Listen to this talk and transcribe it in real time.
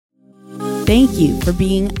Thank you for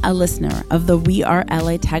being a listener of the We Are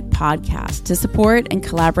LA Tech podcast. To support and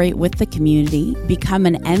collaborate with the community, become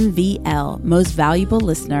an MVL Most Valuable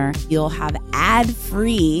Listener. You'll have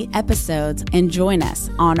ad-free episodes and join us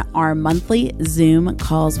on our monthly Zoom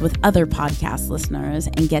calls with other podcast listeners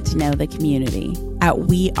and get to know the community at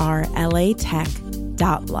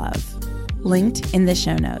WeAreLATech.love. Linked in the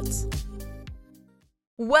show notes.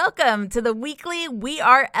 Welcome to the weekly We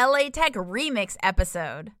Are LA Tech remix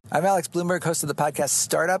episode. I'm Alex Bloomberg, host of the podcast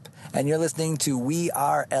Startup, and you're listening to We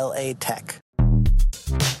Are LA Tech.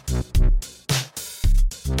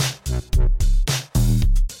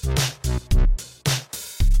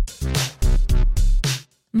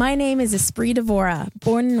 My name is Esprit Devora,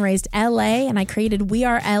 born and raised LA, and I created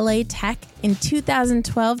WeAreLATech in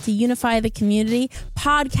 2012 to unify the community.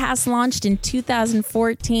 Podcast launched in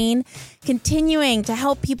 2014, continuing to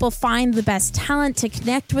help people find the best talent, to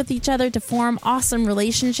connect with each other, to form awesome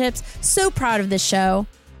relationships. So proud of this show.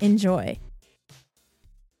 Enjoy.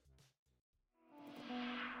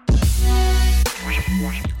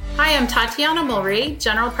 Hi, I'm Tatiana Mulry,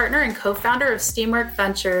 general partner and co-founder of Steamwork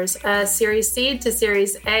Ventures, a Series C to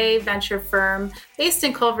Series A venture firm based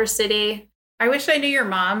in Culver City. I wish I knew your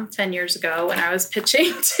mom 10 years ago when I was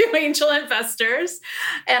pitching to angel investors.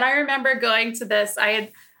 And I remember going to this,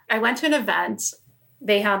 I went to an event.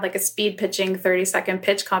 They had like a speed pitching 30-second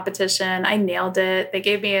pitch competition. I nailed it. They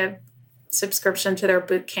gave me a subscription to their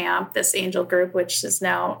boot camp, this angel group, which is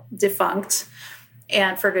now defunct.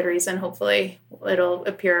 And for good reason, hopefully it'll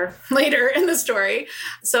appear later in the story.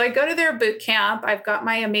 So I go to their boot camp. I've got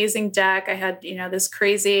my amazing deck. I had, this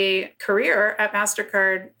crazy career at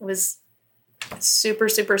MasterCard, was super,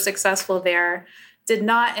 super successful there. Did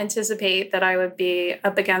not anticipate that I would be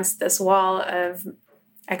up against this wall of,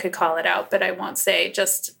 I could call it out, but I won't say,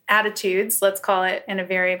 just attitudes. Let's call it in a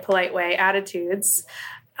very polite way, attitudes.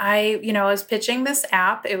 I was pitching this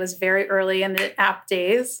app. It was very early in the app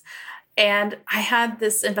days. And I had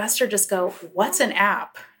this investor just go, "What's an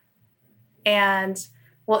app?" And,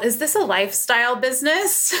 "Well, is this a lifestyle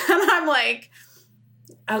business?" And I'm like,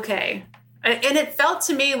 okay. And it felt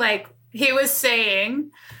to me like he was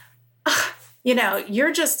saying,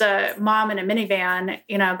 you're just a mom in a minivan,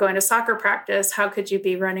 going to soccer practice. How could you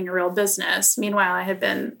be running a real business? Meanwhile, I had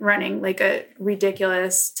been running like a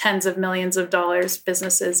ridiculous tens of millions of dollars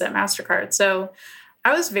businesses at MasterCard. So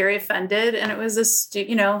I was very offended, and it was a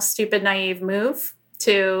stupid, naive move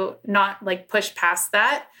to not like push past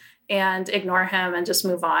that and ignore him and just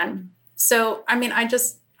move on. So, I've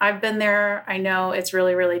been there. I know it's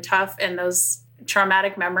really, really tough, and those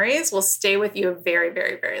traumatic memories will stay with you a very,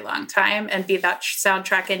 very, very long time and be that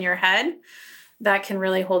soundtrack in your head that can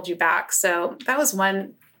really hold you back. So that was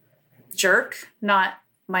one jerk, not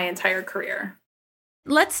my entire career.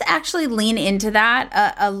 Let's actually lean into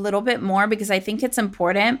that a little bit more, because I think it's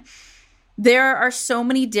important. There are so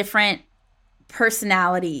many different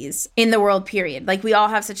personalities in the world, period. Like, we all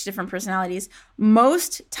have such different personalities.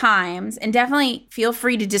 Most times, and definitely feel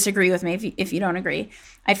free to disagree with me if you don't agree,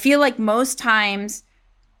 I feel like most times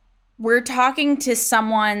we're talking to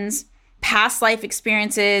someone's past life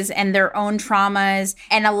experiences and their own traumas.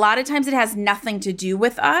 And a lot of times it has nothing to do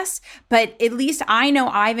with us, but at least I know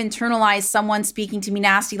I've internalized someone speaking to me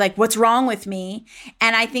nasty, like, "What's wrong with me?"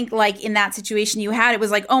 And I think like in that situation you had, it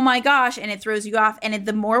was like, "Oh my gosh," and it throws you off. And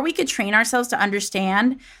the more we could train ourselves to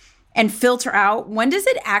understand and filter out, when does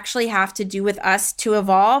it actually have to do with us to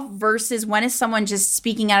evolve versus when is someone just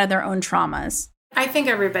speaking out of their own traumas? I think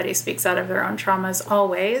everybody speaks out of their own traumas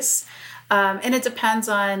always. And it depends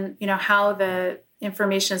on, how the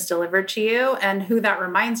information is delivered to you and who that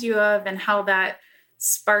reminds you of and how that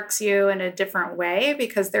sparks you in a different way,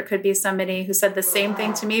 because there could be somebody who said the same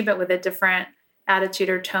thing to me, but with a different attitude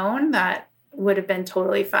or tone that would have been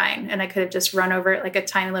totally fine. And I could have just run over it like a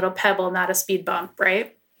tiny little pebble, not a speed bump,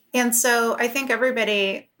 right? And so I think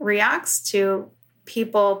everybody reacts to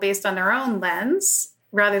people based on their own lens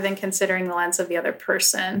rather than considering the lens of the other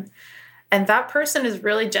person. And that person is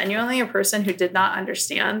really genuinely a person who did not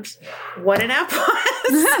understand what an app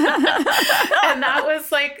was. And that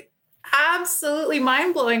was like absolutely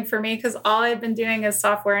mind-blowing for me, because all I'd been doing is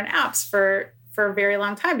software and apps for a very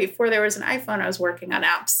long time. Before there was an iPhone, I was working on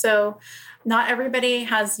apps. So not everybody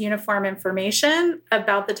has uniform information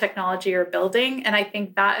about the technology you're building. And I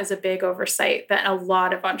think that is a big oversight that a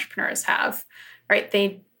lot of entrepreneurs have, right?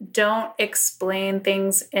 They don't explain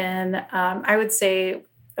things in, I would say,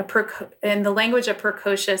 in the language a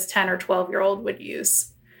precocious 10 or 12-year-old would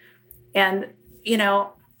use. And,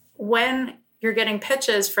 when you're getting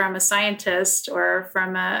pitches from a scientist or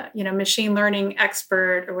from a, machine learning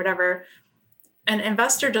expert or whatever, an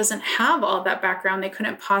investor doesn't have all that background. They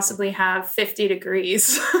couldn't possibly have 50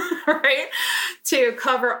 degrees, right, to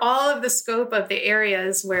cover all of the scope of the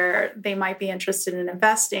areas where they might be interested in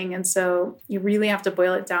investing. And so you really have to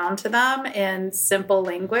boil it down to them in simple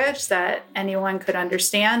language that anyone could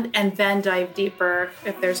understand, and then dive deeper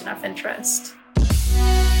if there's enough interest.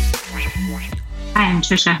 Hi, I'm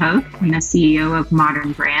Tricia Hoke. I'm the CEO of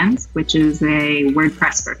Modern Brands, which is a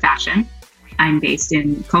WordPress for fashion. I'm based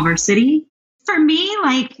in Culver City. For me,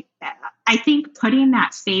 I think putting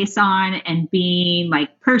that face on and being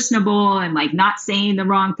personable and not saying the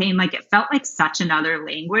wrong thing, it felt like such another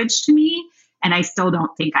language to me. And I still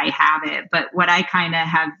don't think I have it. But what I kind of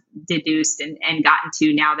have deduced and gotten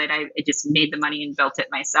to now that I just made the money and built it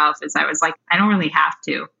myself is I was like, I don't really have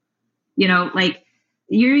to.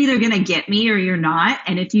 You're either going to get me or you're not.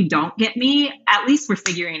 And if you don't get me, at least we're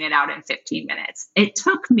figuring it out in 15 minutes. It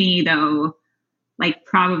took me, though,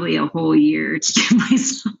 probably a whole year to get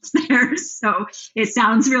myself there. So it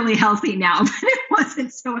sounds really healthy now, but it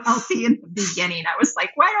wasn't so healthy in the beginning. I was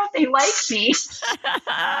like, why don't they like me?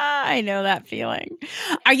 I know that feeling.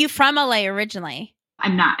 Are you from LA originally?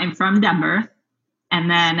 I'm not. I'm from Denver.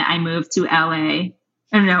 And then I moved to LA.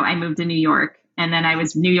 Oh, no, I moved to New York. And then I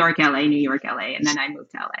was New York, LA, and then I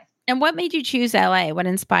moved to LA. And what made you choose LA? What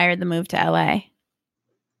inspired the move to LA?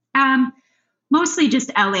 Mostly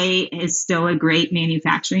just LA is still a great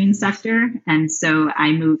manufacturing sector. And so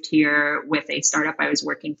I moved here with a startup I was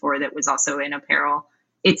working for that was also in apparel.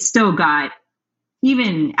 It's still got,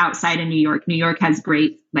 even outside of New York has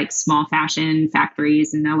great small fashion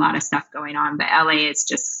factories and a lot of stuff going on. But LA is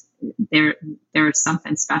just, there's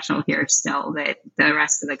something special here still that the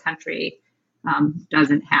rest of the country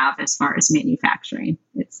doesn't have as far as manufacturing.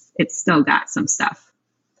 It's still got some stuff.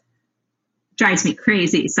 Drives me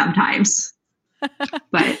crazy sometimes.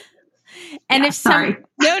 But and yeah, if sorry.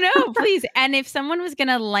 No, please. And if someone was going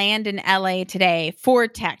to land in LA today for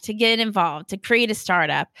tech, to get involved, to create a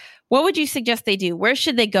startup, what would you suggest they do? Where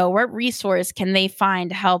should they go? What resource can they find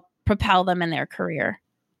to help propel them in their career?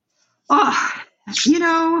 Oh,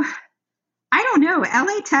 I don't know.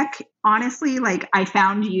 LA Tech, honestly, I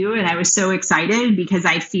found you and I was so excited because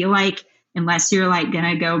I feel like unless you're going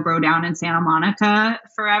to go bro down in Santa Monica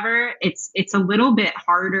forever, it's a little bit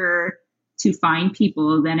harder to find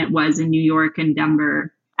people than it was in New York and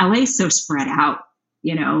Denver. LA is so spread out,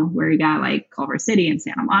 where you got Culver City and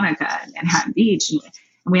Santa Monica and Manhattan Beach. And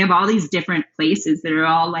we have all these different places that are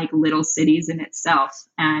all little cities in itself.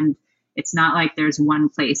 And it's not like there's one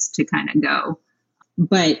place to kind of go.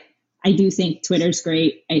 But I do think Twitter's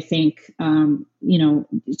great. I think,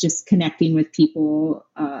 just connecting with people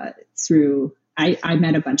through, I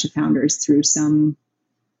met a bunch of founders through some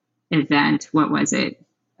event. What was it?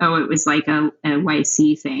 Oh, it was a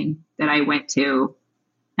YC thing that I went to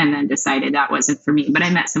and then decided that wasn't for me. But I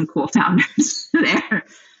met some cool founders there.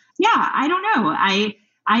 Yeah, I don't know.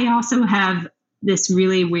 I also have this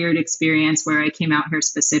really weird experience where I came out here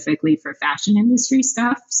specifically for fashion industry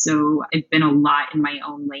stuff. So I've been a lot in my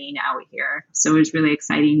own lane out here. So it was really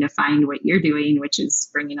exciting to find what you're doing, which is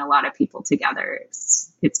bringing a lot of people together.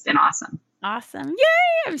 It's been awesome. Awesome. Yay.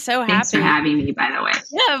 I'm so happy. Thanks for having me, by the way.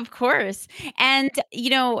 Yeah, of course. And,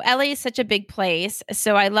 LA is such a big place.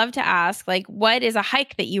 So I love to ask, what is a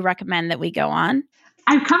hike that you recommend that we go on?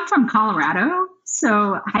 I've come from Colorado.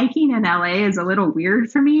 So hiking in LA is a little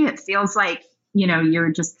weird for me. It feels like,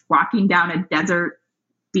 you're just walking down a desert,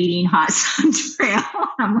 beating hot sun trail.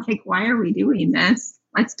 I'm like, why are we doing this?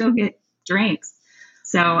 Let's go get drinks.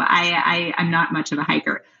 So I'm not much of a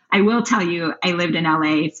hiker. I will tell you, I lived in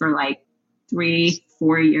LA for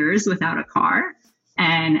 3-4 years without a car,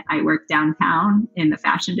 and I worked downtown in the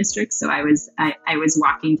fashion district. So I was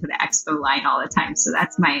walking to the expo line all the time. So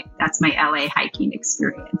that's my LA hiking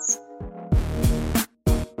experience.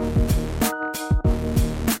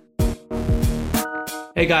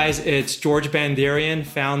 Hey guys, it's George Bandarian,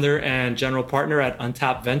 founder and general partner at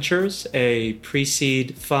Untapped Ventures, a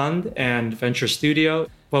pre-seed fund and venture studio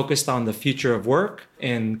focused on the future of work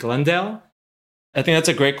in Glendale. I think that's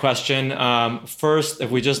a great question. First,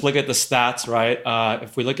 if we just look at the stats, right?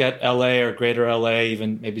 If we look at LA or greater LA,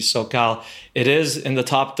 even maybe SoCal, it is in the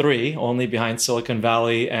top 3, only behind Silicon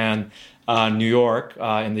Valley and New York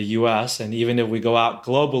in the US. And even if we go out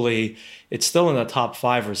globally, it's still in the top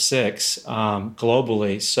 5 or 6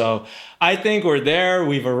 globally. So I think we're there.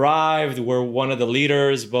 We've arrived. We're one of the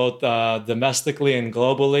leaders, both domestically and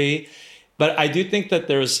globally. But I do think that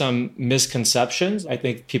there's some misconceptions. I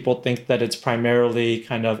think people think that it's primarily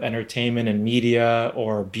kind of entertainment and media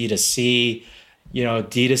or B2C,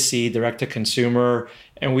 D2C, direct to consumer.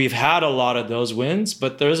 And we've had a lot of those wins,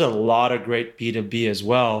 but there's a lot of great B2B as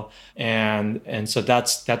well. And so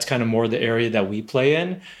that's kind of more the area that we play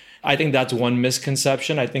in. I think that's one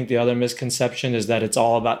misconception. I think the other misconception is that it's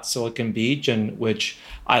all about Silicon Beach, and which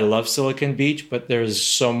I love Silicon Beach, but there's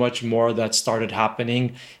so much more that started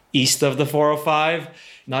happening east of the 405,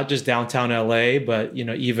 not just downtown LA, but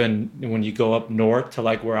even when you go up north to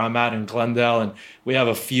like where I'm at in Glendale, and we have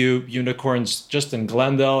a few unicorns just in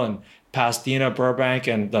Glendale and Pasadena, Burbank,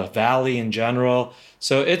 and the Valley in general.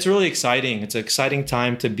 So it's really exciting. It's an exciting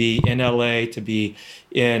time to be in LA, to be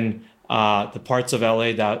in the parts of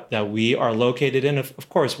LA that we are located in. Of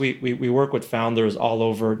course, we work with founders all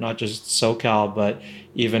over, not just SoCal, but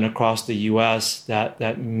even across the US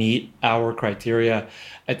that meet our criteria.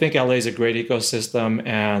 I think LA is a great ecosystem,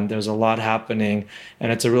 and there's a lot happening,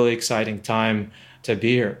 and it's a really exciting time to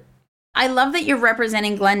be here. I love that you're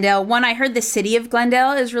representing Glendale. One, I heard the city of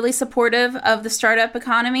Glendale is really supportive of the startup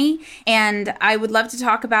economy, and I would love to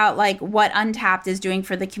talk about like what Untapped is doing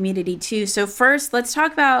for the community too. So first, let's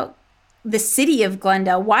talk about the city of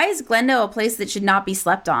Glendale. Why is Glendale a place that should not be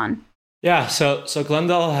slept on? Yeah, so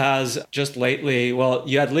Glendale has just lately, well,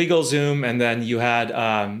 you had LegalZoom, and then you had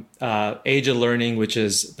Age of Learning, which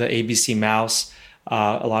is the ABC Mouse,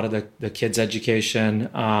 a lot of the kids' education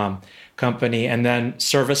company, and then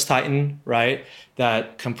Service Titan, right?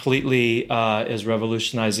 That completely is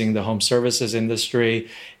revolutionizing the home services industry.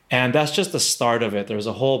 And that's just the start of it. There's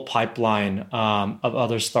a whole pipeline of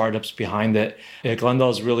other startups behind it. Glendale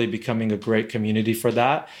is really becoming a great community for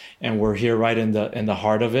that, and we're here right in the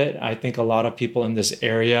heart of it. I think a lot of people in this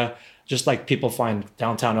area, just like people find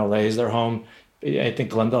downtown LA is their home, I think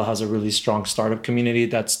Glendale has a really strong startup community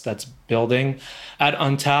that's building. At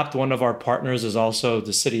Untapped, one of our partners is also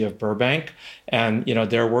the city of Burbank, and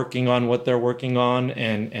they're working on what they're working on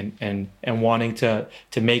and wanting to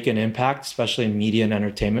make an impact, especially in media and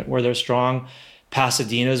entertainment where they're strong.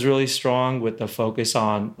 Pasadena is really strong with the focus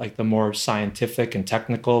on like the more scientific and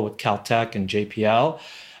technical with Caltech and JPL.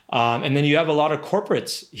 And then you have a lot of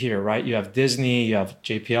corporates here, right? You have Disney, you have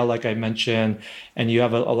JPL, like I mentioned, and you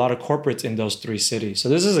have a lot of corporates in those three cities. So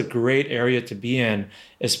this is a great area to be in,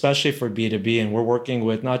 especially for B2B. And we're working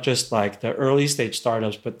with not just like the early stage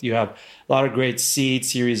startups, but you have a lot of great seed,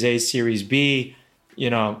 Series A, Series B,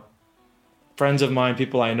 friends of mine,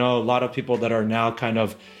 people I know, a lot of people that are now kind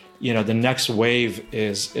of, the next wave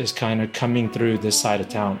is kind of coming through this side of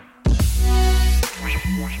town.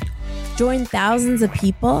 Join thousands of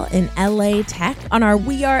people in LA Tech on our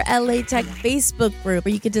We Are LA Tech Facebook group,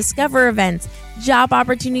 where you can discover events, job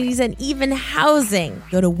opportunities, and even housing.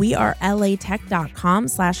 Go to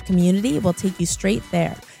wearelatech.com/community. We'll take you straight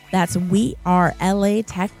there. That's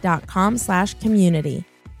wearelatech.com/community.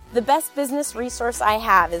 The best business resource I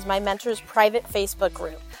have is my mentor's private Facebook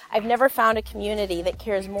group. I've never found a community that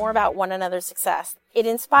cares more about one another's success. It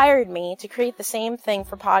inspired me to create the same thing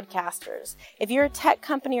for podcasters. If you're a tech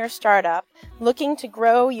company or startup looking to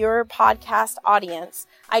grow your podcast audience,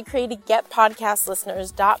 I created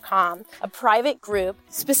getpodcastlisteners.com, a private group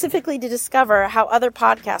specifically to discover how other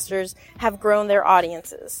podcasters have grown their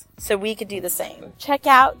audiences, so we could do the same. Check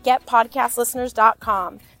out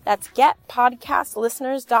getpodcastlisteners.com. That's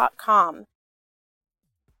getpodcastlisteners.com.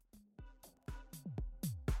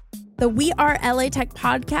 The We Are LA Tech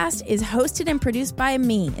podcast is hosted and produced by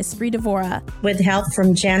me, Esprit Devora, with help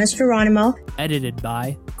from Janice Geronimo. Edited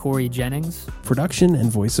by Corey Jennings. Production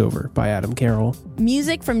and voiceover by Adam Carroll.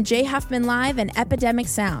 Music from Jay Huffman Live and Epidemic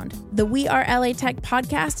Sound. The We Are LA Tech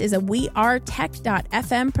podcast is a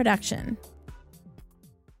WeAreTech.fm production.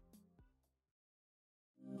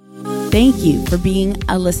 Thank you for being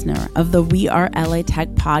a listener of the We Are LA Tech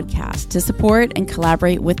podcast. To support and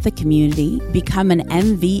collaborate with the community, become an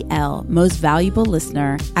MVL Most Valuable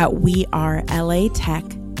Listener at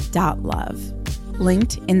WeAreLATech.love.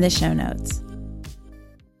 Linked in the show notes.